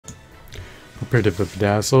Pretty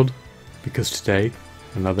bedazzled, because today,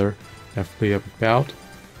 another FP epic bout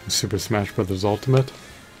in Super Smash Bros. Ultimate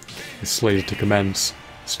is slated to commence.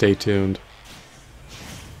 Stay tuned.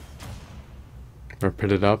 We're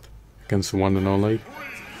pitted up against the one and only,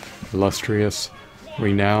 illustrious,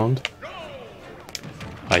 renowned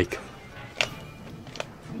Ike.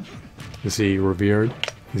 Is he revered?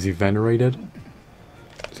 Is he venerated?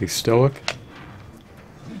 Is he stoic?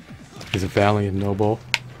 He's a valiant noble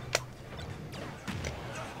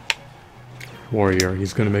warrior.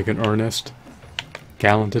 He's going to make an earnest,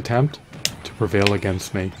 gallant attempt to prevail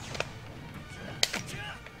against me.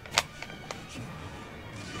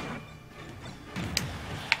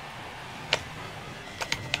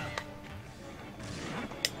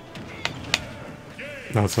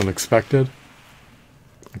 That's unexpected.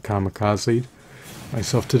 I kamikazed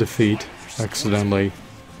myself to defeat, accidentally,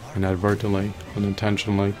 inadvertently,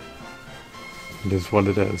 unintentionally. It is what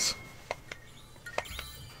it is.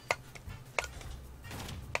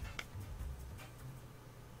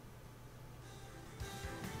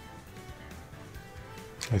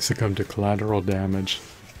 I succumbed to collateral damage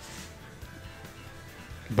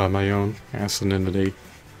by my own asininity.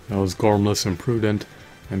 I was gormless, imprudent,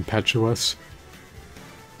 impetuous.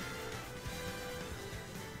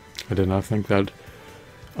 I did not think that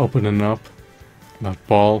opening up that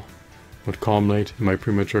ball would culminate in my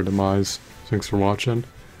premature demise. Thanks for watching.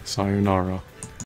 Sayonara.